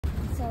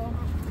So,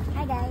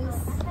 hi guys.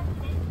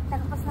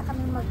 Tapos na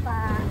kami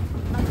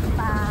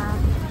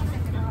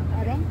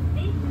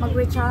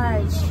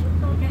mag-recharge.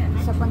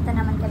 So, punta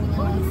naman kami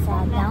ngayon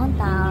sa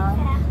downtown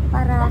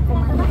para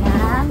kumain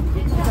ng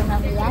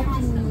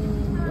Okonomiyaki.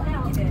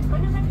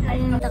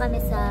 Punta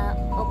kami sa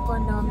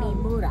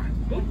Okonomimura.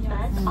 It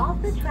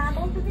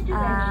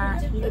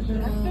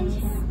means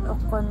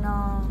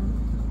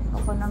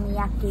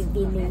Okonomiyaki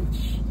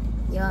village.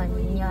 Yun.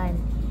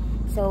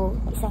 So,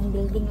 isang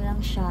building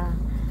lang siya.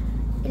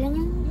 Ilan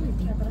yung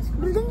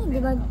building yun, di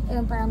ba?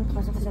 Parang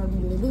pasok sa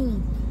building.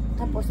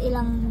 Tapos,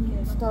 ilang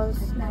stalls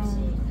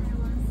ng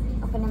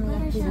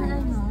Okonomiyaki.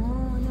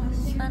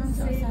 Parang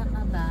sa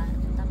Osaka ba?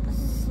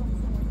 Tapos,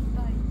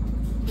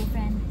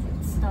 different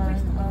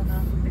stores of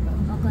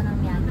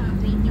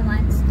Okonomiyaki.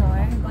 21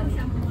 store.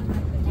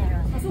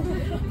 Meron.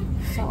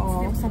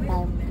 So, saan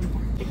tayo punta?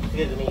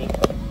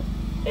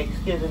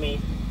 Excuse me.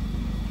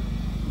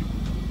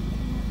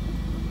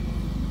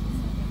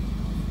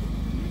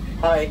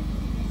 Hi.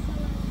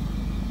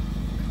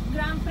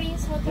 Grand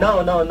Prince Hotel.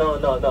 No.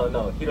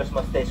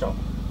 Hiroshima Station.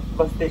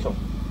 Bus station.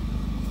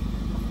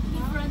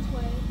 Different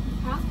way.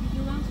 Huh?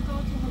 You want to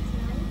go to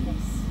hotel?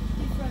 Yes.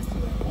 Different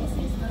way. This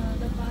is the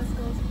bus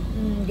goes.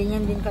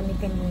 Ganyan din kami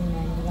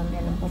kanina. Hindi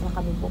kami alam kung saan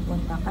kami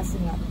pupunta kasi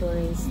nga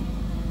tourist.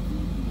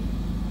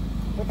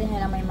 Buti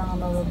na lang may mga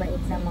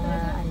mababait na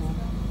mga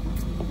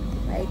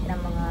bait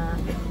na mga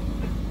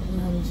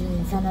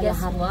Nihonjin. Sana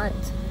Guess lahat. what?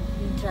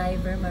 Yung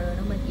driver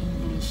marunong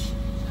mag-English.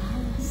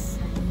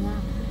 Sana.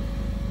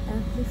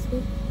 Please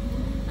wait.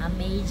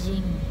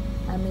 Amazing.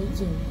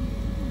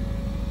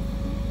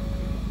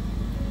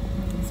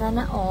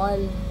 Sana all.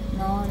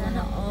 No.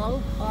 Sana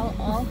all.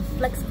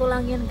 Flex ko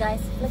lang yun,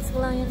 guys.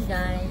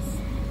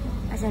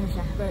 Asan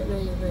siya? Where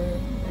is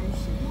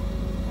she?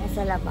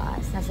 Nasa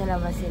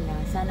labas sila.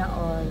 Sana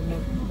all. May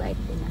bait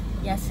din na.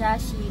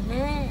 Yasashi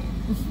ne.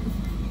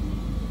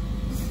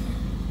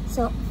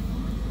 So,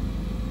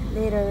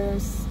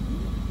 laters.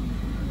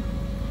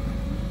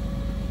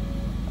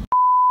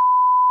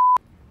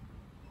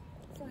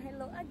 So,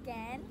 hello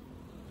again.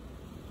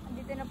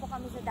 Andito na po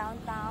kami sa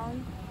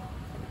downtown.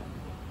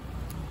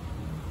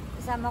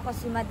 Kasama ko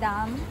si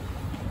Madam.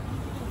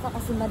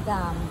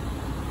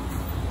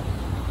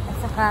 At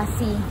saka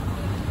si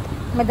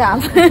Madam.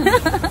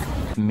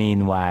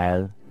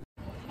 Meanwhile.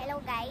 Hello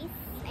guys.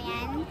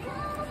 Ayan.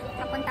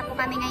 Papunta po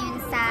kami ngayon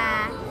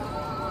sa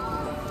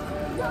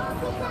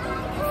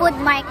food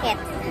market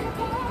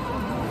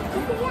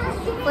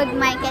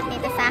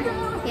dito sa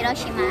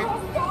Hiroshima.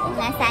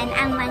 Nasaan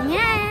ang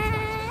mga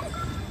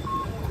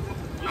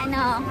ano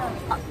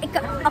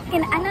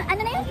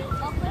na yun?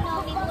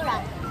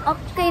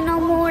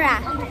 Okonomimura.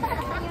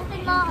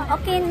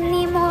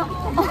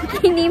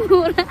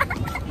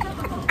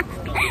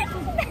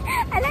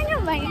 Alam nyo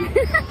ba yun?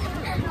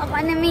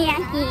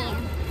 Okonomiyaki.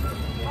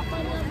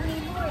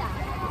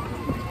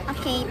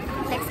 Okay,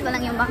 flex ko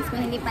lang yung box ko,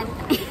 hindi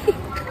pantay.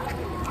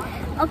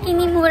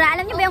 Okonomimura.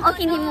 Alam niyo ba yung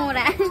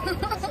Okonomimura?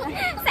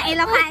 Sa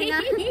Ilocano.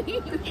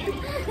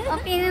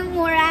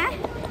 Okonomimura.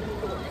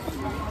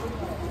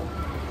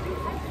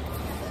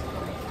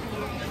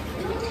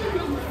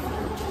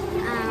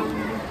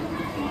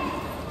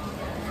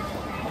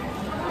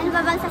 Ano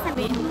ba bang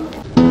sasabihin?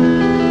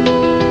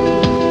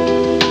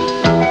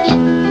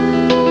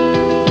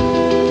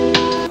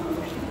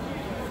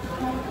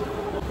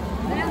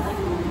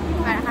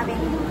 Para kami.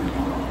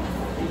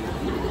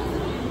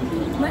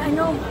 May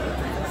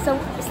so,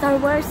 Star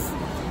Wars.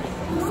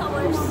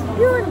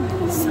 Yun.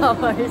 Star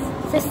Wars.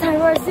 Sa Star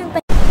Wars yung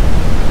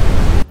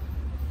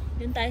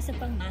Doon tayo sa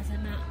pangmasa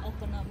na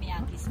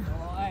Okonomiyaki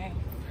store.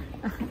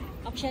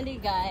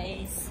 Actually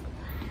guys,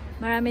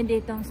 marami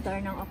ditong store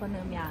ng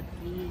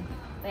Okonomiyaki.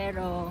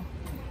 Pero,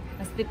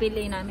 mas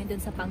pipili namin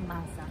dun sa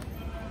pangmasa.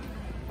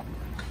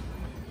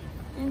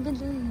 Ang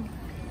ganda yun.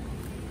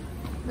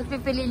 Ba't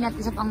pipiliin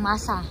natin sa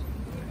pangmasa?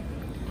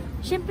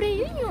 Siyempre,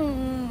 yun yung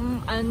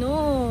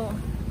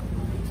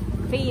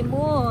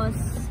famous.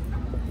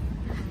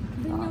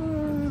 Doon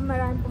yung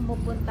marami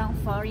pumupuntang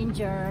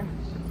foreigner.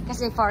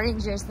 Kasi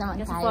foreigners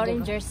naman Kasi tayo.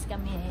 foreigners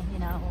kami, you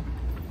know.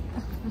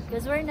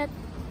 Because we're not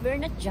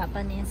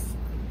Japanese.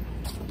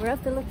 We're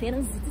a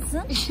Filipino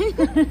citizen.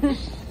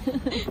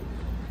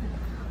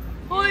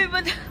 Uy,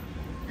 but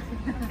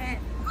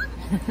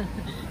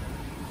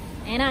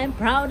and I'm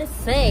proud to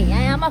say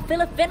I am a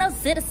Filipino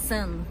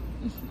citizen.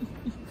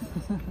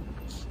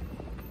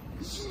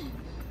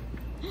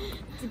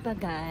 Diba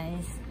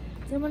guys?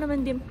 Sino mo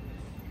naman din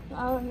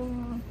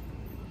yung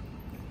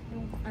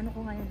ano ko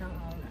ngayon ng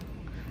aura.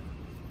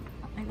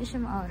 Hindi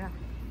siya ma-aura.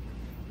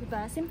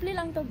 Diba? Simple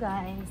lang to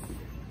guys.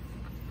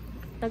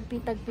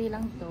 Tagpi-tagpi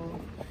lang to.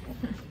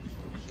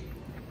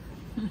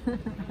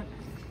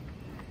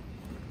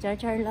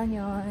 Char-char lang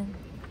yun.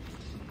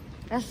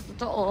 Tapos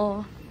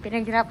totoo,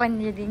 pinaghirapan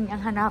niya din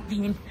niyang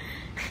hanapin.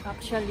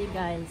 Actually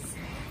guys.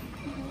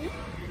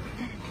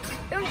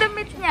 Yung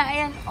damit niya,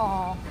 ayan,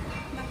 oh.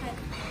 Bakit?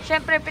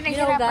 Siyempre,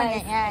 pinaghirapan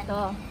niya yan.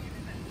 Ito.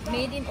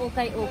 Made in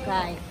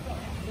Ukay-Ukay.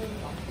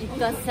 It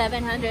cost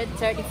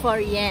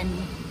 734 yen.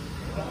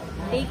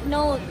 Take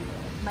note,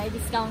 may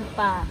discount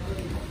pa.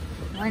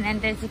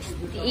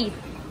 168.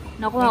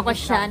 Nakuha ko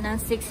siya ng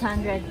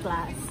 600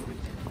 plus.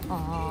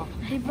 Oh,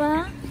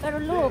 diba? Pero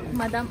look,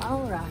 Madam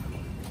Aura.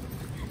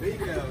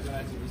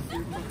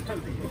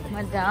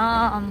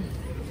 Madam.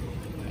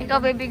 Ikaw,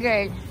 baby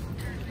girl.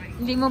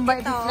 Hindi mo ba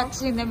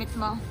i-flex yung damit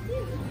mo?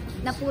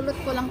 Napulot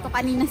ko lang to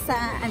kanina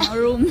sa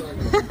room.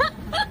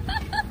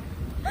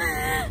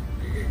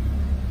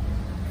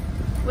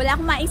 Wala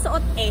akong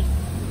maisuot eh.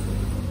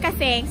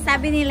 Kasi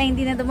sabi nila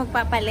hindi na daw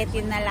magpapalit,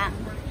 yun na lang.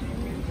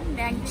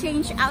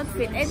 Nag-change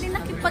outfit. Eh di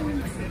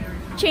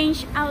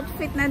nakipag-change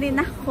outfit na din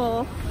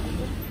ako.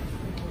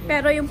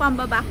 Pero yung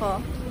pambaba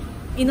ko,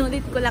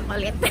 inulit ko lang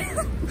ulit.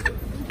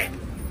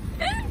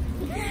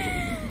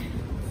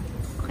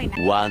 Okay na.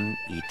 One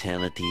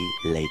eternity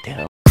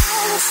later.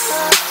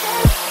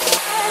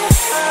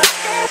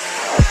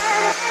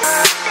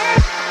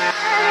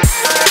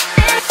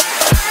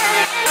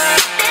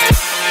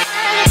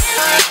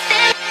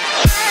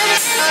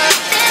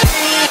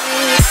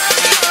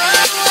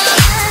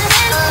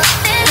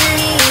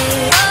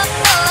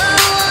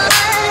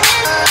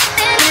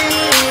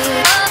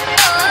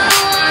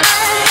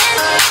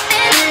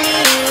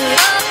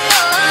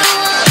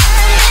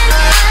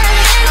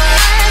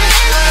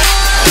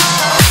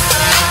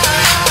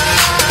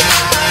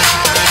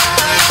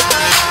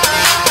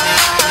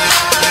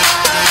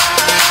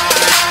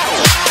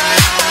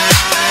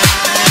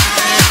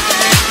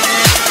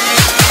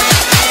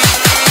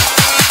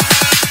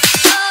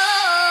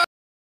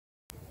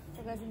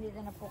 Dito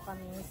na po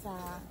kami sa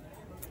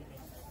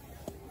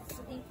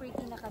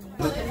pretty na kami.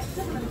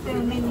 Ito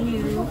yung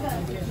menu.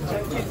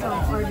 So,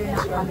 order na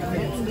kami.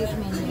 May English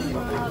menu.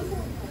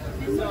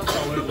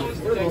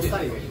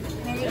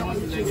 Meron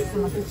akong cheese. So,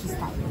 mag-cheese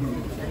tayo.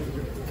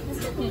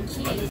 Let's get yung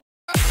cheese.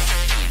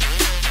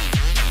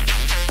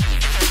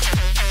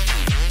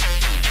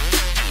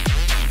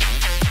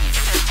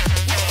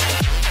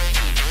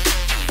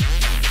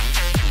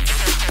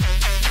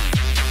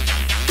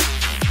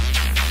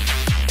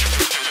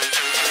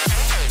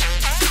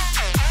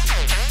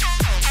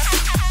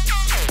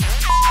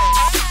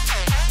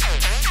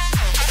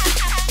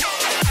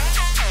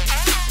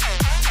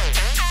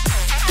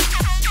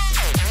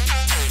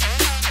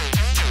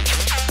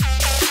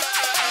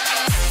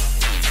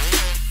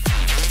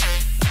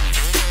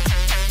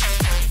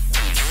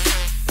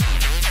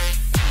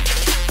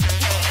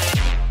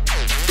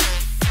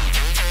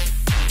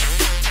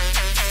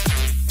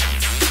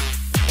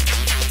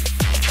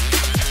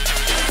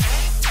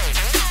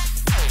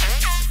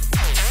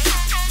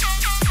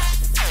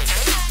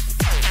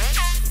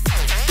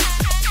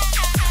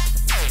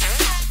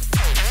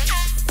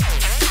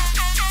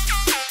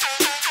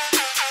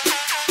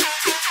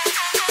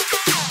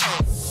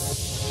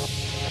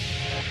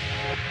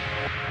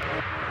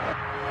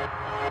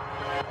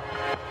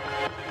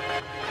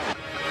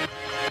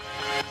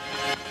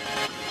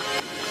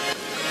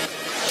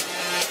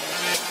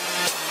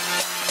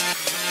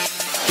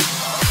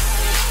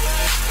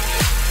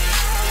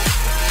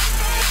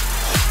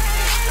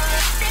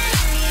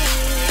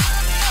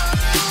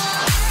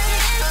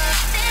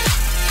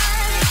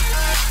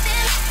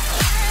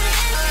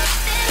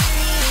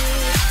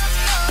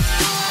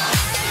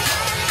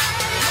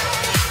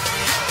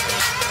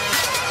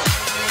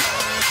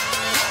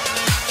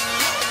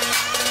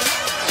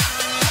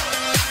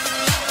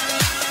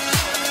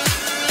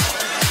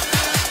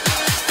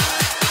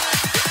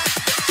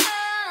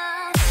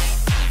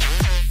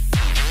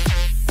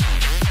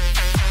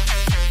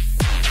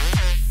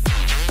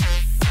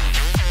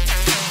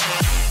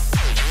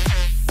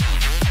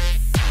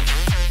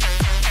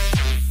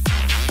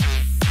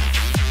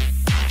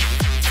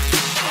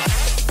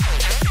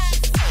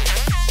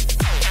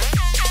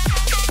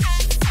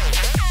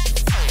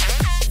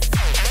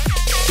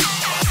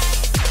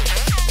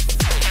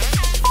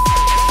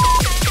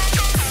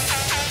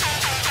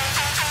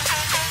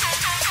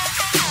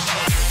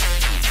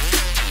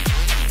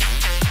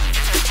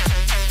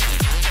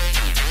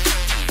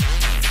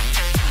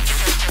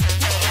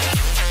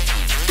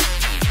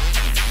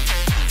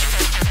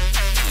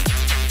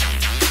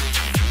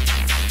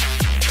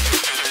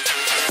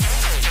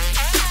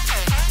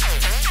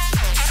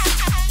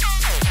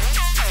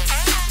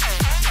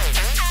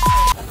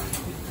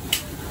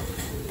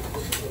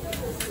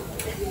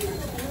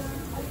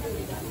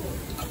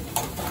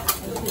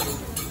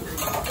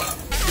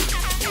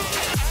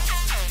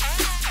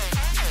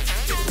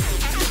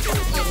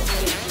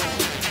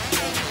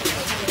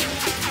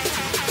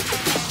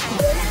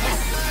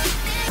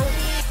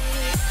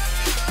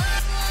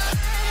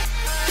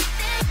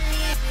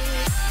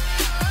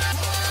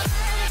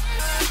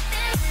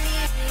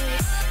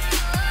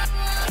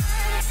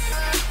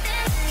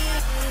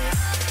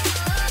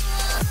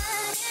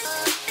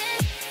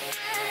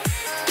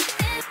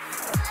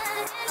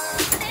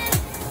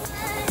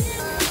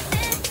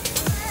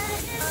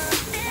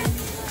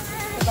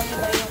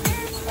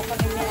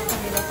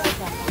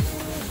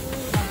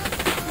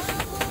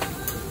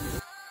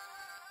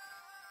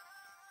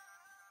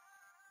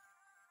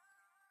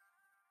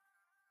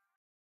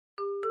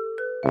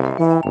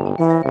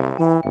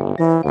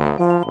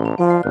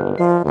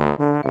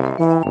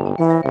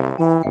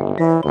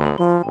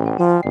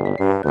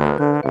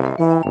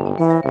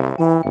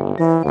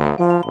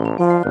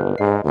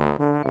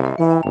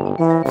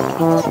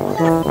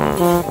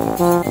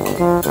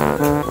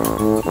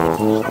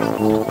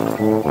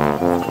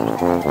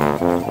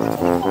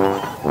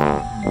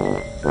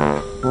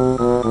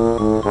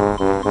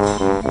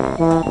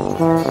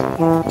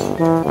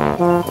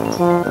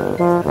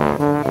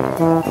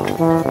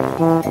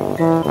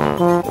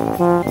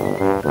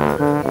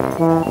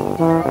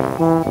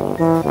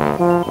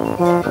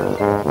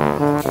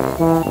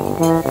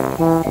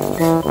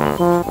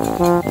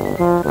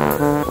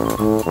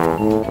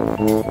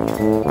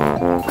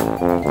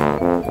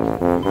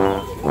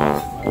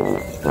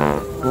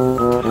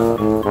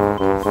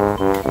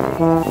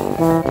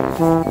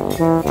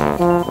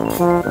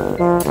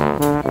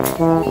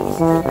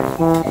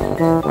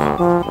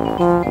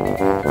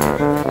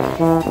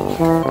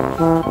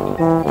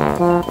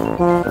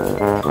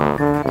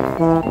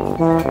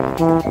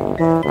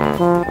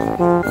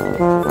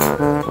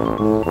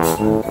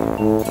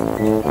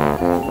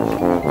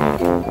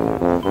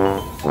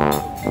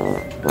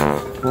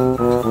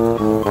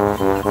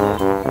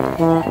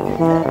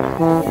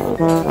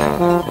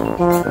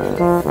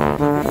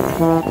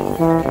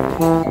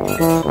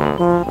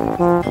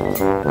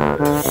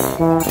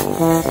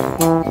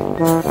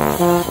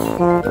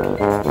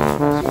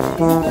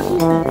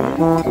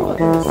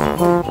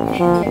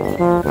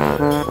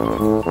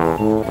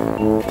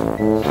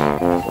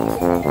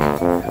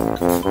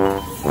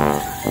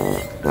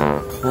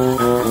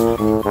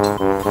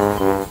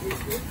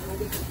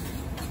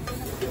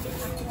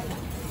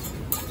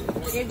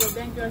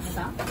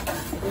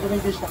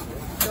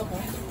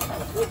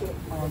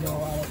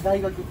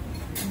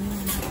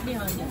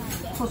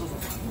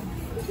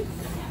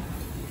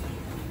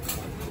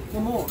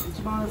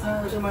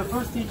 My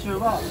first teacher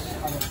was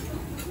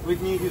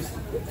Whitney Houston.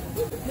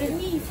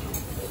 Whitney.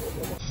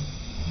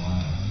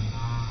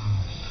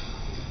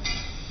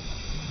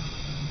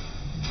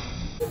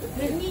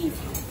 Whitney.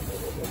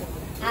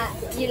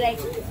 You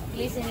like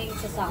listening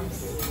to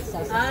songs?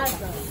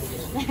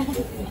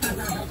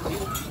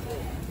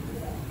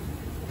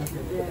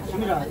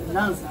君ら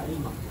何歳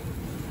今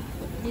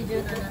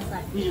？27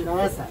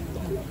歳。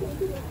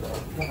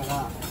だか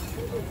ら、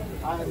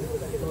そ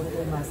れ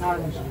で今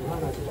37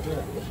で。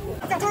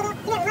ちょうど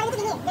今生まれる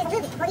時に、ルービ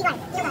ー、ボディバイ、色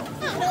が、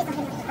あれ聞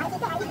いて、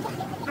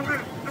あれ、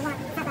な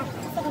んか、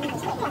捨ててみるんで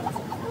すよ。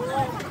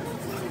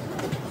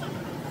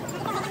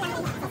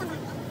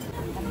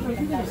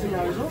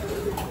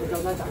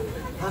なんか、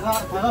タガ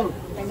ウと、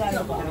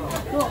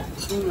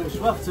イングリッシュ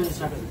は普通に調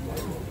べる。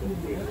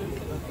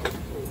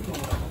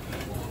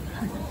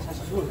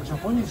すごい、ジャ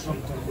パニーズだっ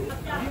た。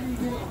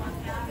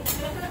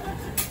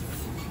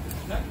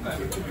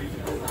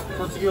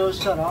卒業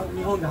したら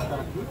日本で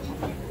働く？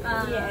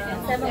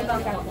専門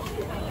学校。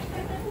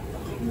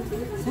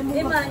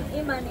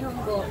今日本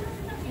語。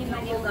今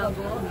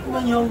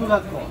日本語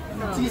学校。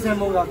次専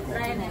門学校。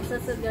来年卒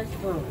業し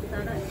た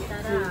ら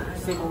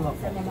専門学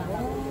校。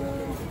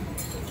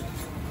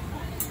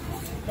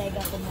大学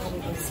も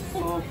です。そ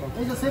うか。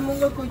じゃあ専門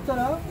学校行った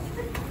ら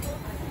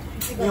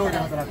日本で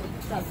働く。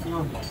日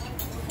本で。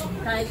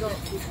介護。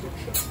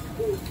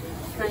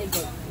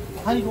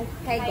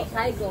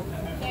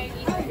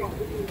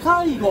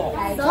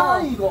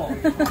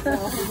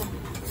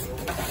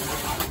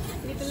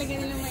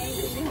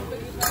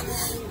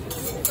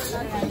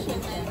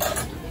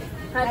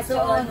発音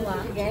は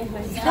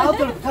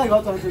介護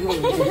後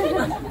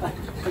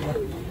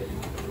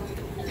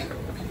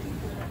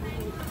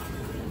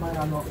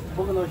の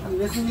僕のレ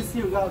スニングス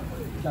キルが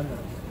ダメ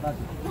だろ。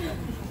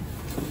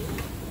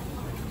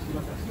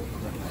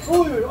お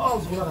いおい、ああ、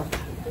そうなかった。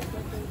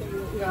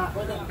いや、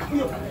いい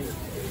よ。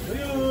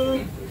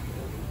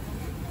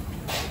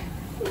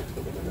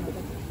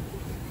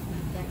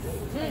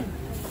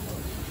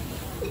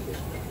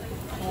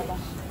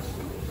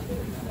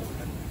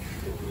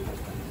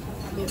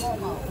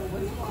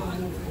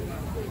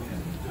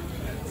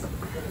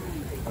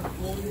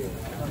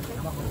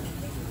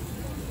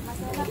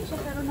Masarap siya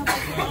pero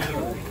napasarap.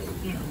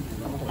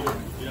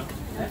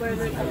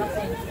 Burger ka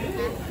kasi.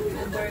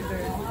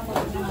 Burger.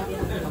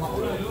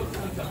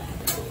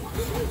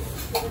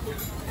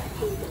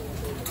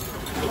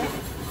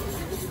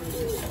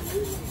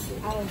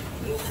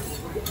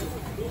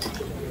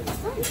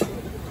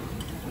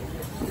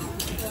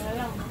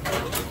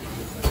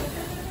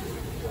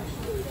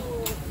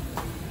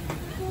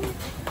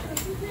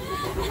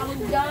 Ang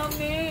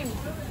dami.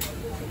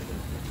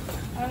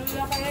 Ang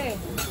laki.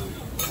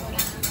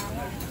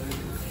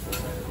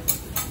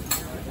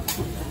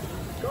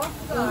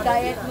 Yung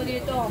diet mo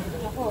dito.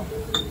 Ako.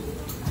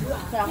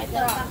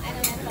 Sarap. Ano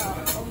na to?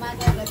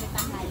 Umaga, gabi,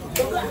 tanghali.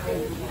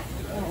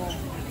 Oo.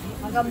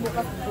 Hanggang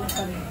bukas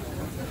pupunta rin.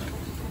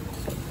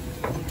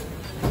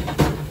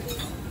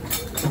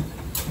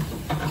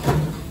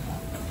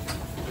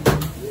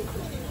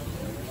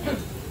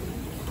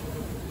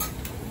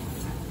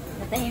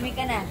 Natahimik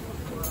ka na.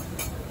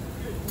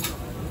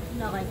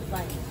 Okay,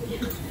 fine.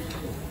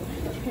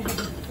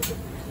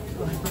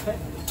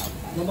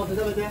 頑張って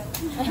食べて。頑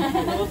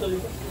張っており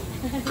ます。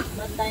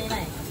もったいな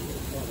い。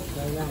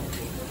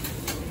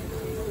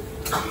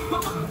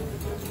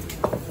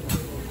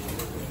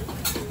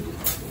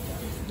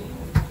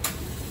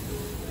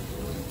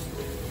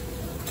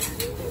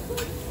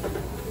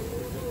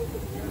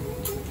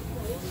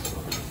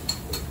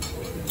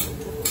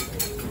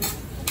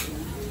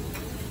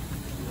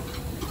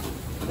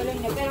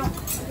Galing na, pero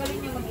galing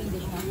niya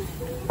mag-English na.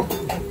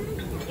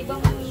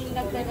 Ibang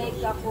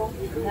nagka-like ako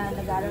na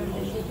nag-aaral ng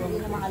English, hindi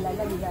na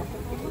makalala nila.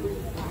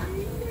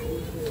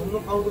 そんな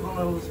顔と考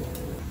えますよ。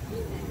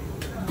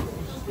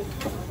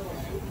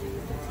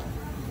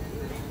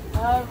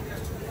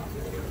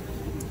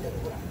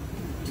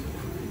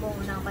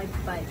Buong ng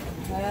 5-5.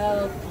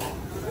 Well,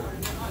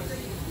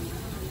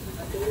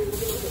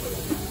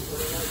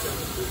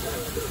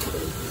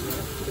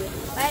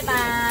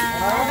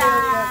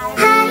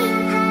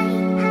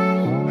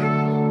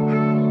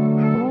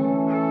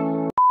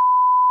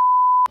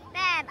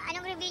 Beb,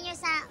 anong review nyo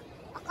sa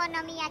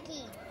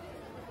Okonomiyaki?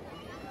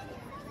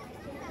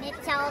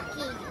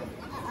 Nichaoki.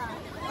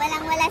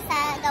 Walang-wala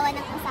sa gawa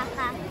ng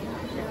Osaka.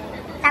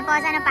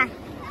 Tapos ano pa?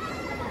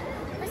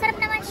 Masarap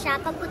naman siya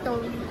pag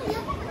gutom.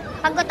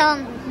 Pag gutom.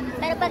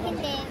 Pero pag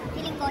hindi,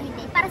 feeling ko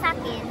hindi. Para sa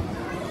akin.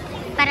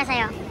 Para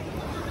sa'yo.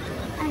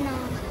 Ano?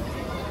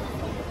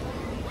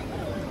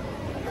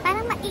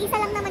 Parang iisa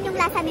lang naman yung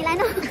lasa nila,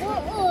 no?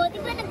 Oo, di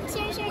ba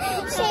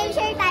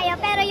nag-share tayo.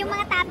 Pero yung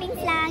mga toppings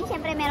lang,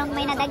 syempre merong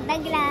may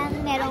nadagdag lang,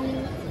 merong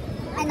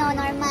ano,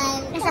 normal.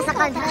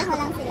 Nasasakal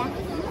lang sila.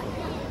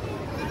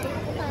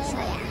 So,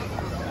 yeah.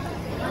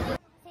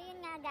 So, yun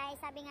nga guys,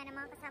 sabi nga ng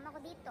mga kasama ko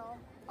dito,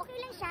 okay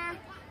lang siya.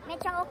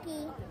 Medyo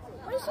okay.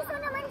 Oishito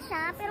naman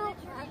siya, pero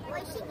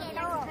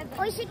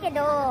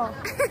oishikedo.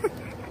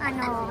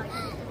 Ano?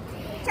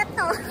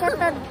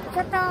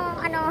 Choto,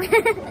 ano?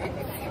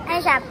 Ano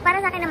siya, para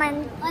sa akin naman,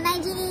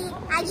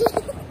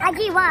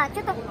 aji wa,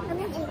 choto,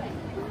 onaji.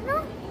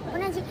 No?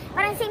 Onaji.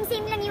 Parang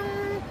same lang yung,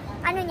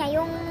 ano niya,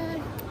 yung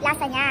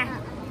lasa niya.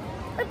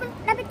 Uy,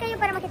 lapit kayo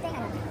para makita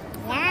yung ano.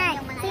 Yan,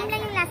 same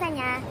lang yung lasa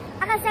niya.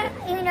 Kasi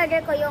in-order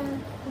ko yung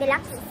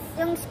deluxe,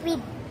 yung squid.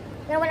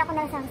 Pero wala ko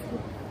nalasang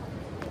squid.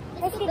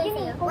 Squid yun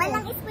eh.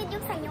 Walang squid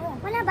yung sa'yo.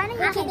 Wala ba?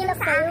 Puchi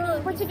deluxe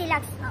sa'yo. Puchi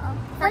deluxe. Oo.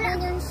 Wala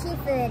yung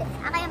seafood.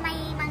 Kaya may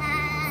mga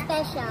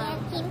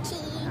special.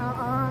 Kimchi.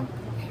 Oo.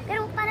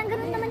 Pero parang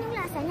ganun naman yung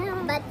lasa niya.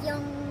 But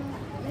yung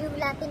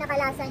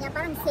pinakalasa niya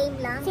parang same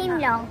lang. Same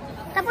lang.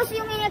 Tapos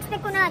yung in-expect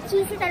ko na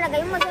cheesy talaga,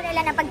 yung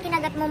mozzarella na pag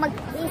kinagat mo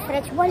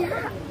mag-stretch,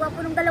 wala. Gwapo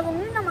ng dalawang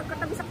yun na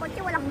magkatabi sa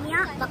kotse, walang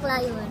niya.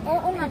 Bakla yun.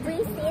 Oo nga,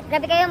 bracelet.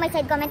 Grabe kayo, may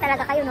side comment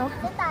talaga kayo, no?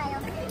 Doon tayo.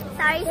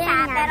 Sorry sa,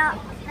 pero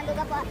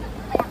nanduga po.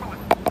 Wala pala.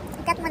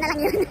 Ikat mo na lang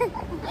yun.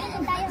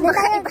 Doon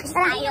tayo.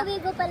 Tayo.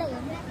 Pala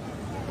yun.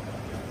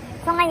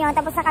 So ngayon,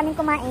 tapos na kaming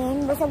kumain,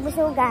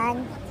 busog-busugan.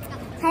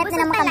 Hanap na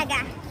naman talaga.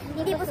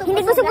 Hindi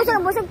busog-busog,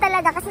 busog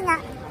talaga kasi nga,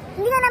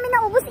 hindi na namin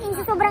naubos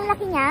sa sobrang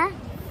laki niya.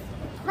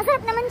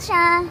 Masarap naman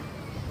siya.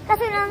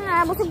 Kasi lang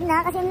busog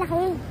na kasi ang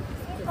laki.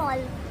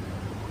 Call.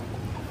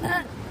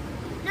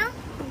 No?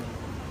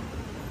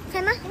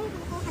 Sama?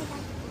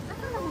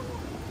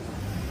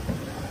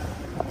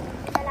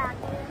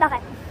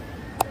 Bakit?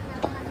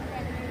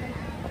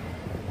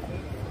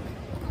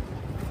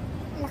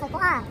 Laki ko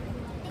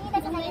Tingin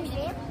tayo sa kaling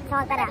trip? So,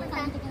 tara.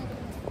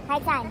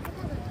 Kahit saan?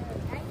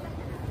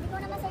 Hindi ko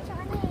naman search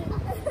ako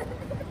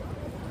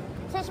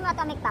Search mo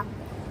atomic pump.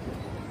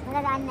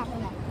 Naladaan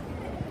natin yan.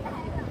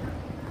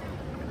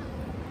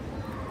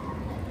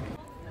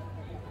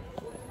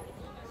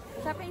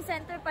 shopping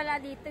center pala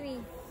dito eh.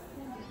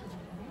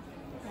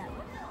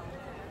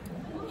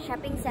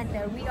 Shopping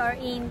center. We are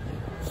in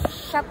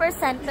shopper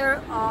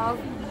center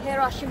of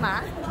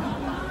Hiroshima.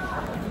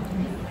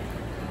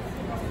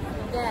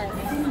 Yes.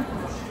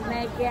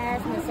 May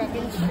Guess, may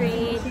Second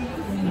Street,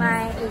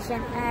 may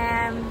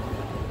H&M.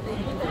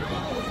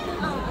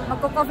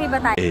 Magko-coffee ba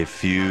tayo? A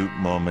few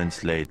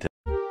moments later.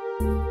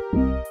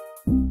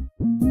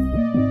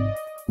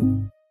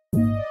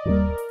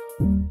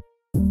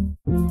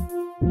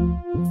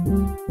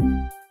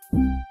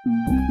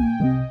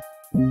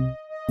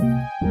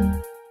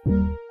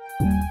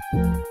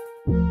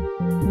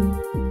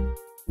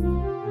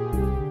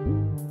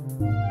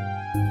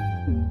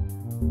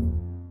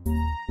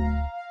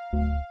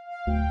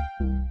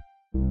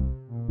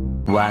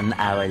 One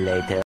hour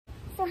later.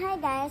 So hi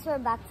guys,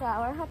 we're back to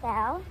our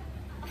hotel.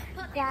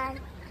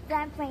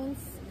 Grand Prince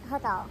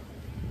Hotel.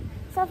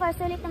 So far,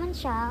 sulit naman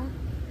siya.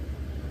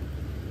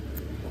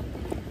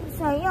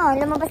 So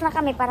yun, lumabas na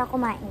kami para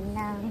kumain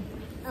ng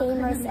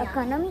famous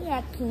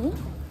Okonomiyaki.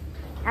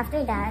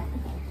 After that,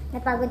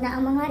 napagod na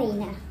ang mga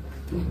reyna.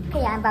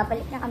 Kaya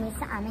babalik na kami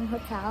sa aming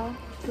hotel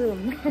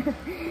room.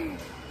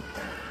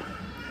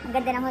 Ang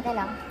ganda ng hotel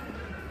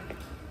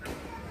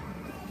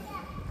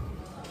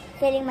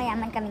Feeling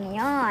mayaman kami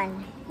ngayon.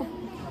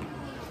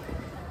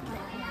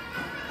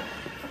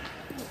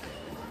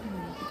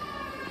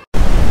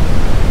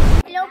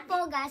 Hello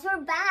po guys, we're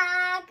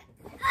back!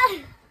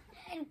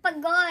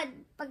 Pagod.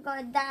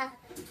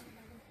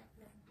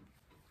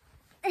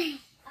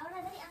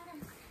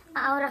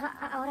 Aura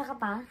ka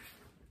pa?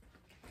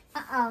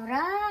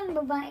 Aura, ang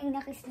babaeng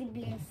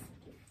nakislibless.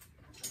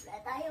 Wala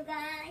tayo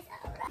guys,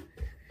 aura.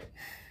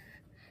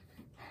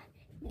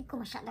 Hindi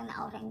ko masyadong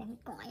na-aura yung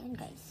damit ko ngayon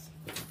guys.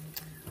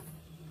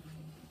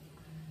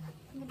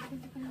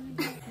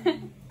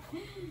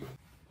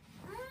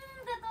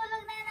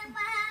 Tutulog na ng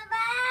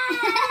mahaba!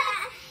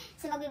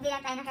 So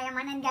magbibigyan tayo ng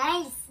kayamanan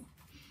guys.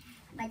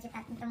 Budget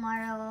natin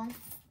tomorrow.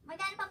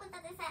 Magkano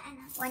papunta doon sa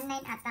ano? 1.9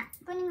 ata.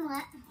 Kunin mo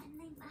nga.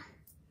 1.9 ba?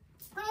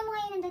 Kunin mo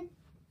nga yun nandun.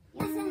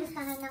 Yung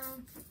listahan ng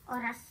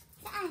oras.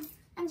 Saan?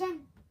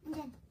 Andyan.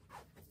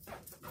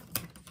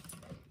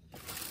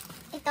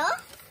 Ito?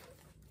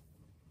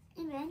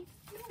 Ano ba?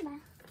 Ano ba?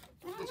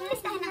 Anong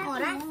listahan ng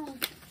oras?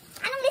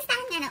 Anong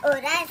listahan niya ng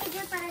oras?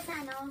 Schedule para sa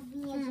ano,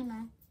 Miyajima.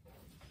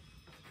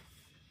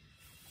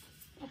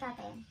 Ito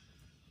ate.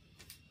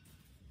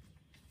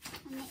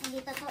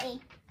 Dito to eh.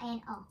 Ayan,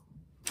 oh.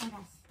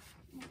 Oras.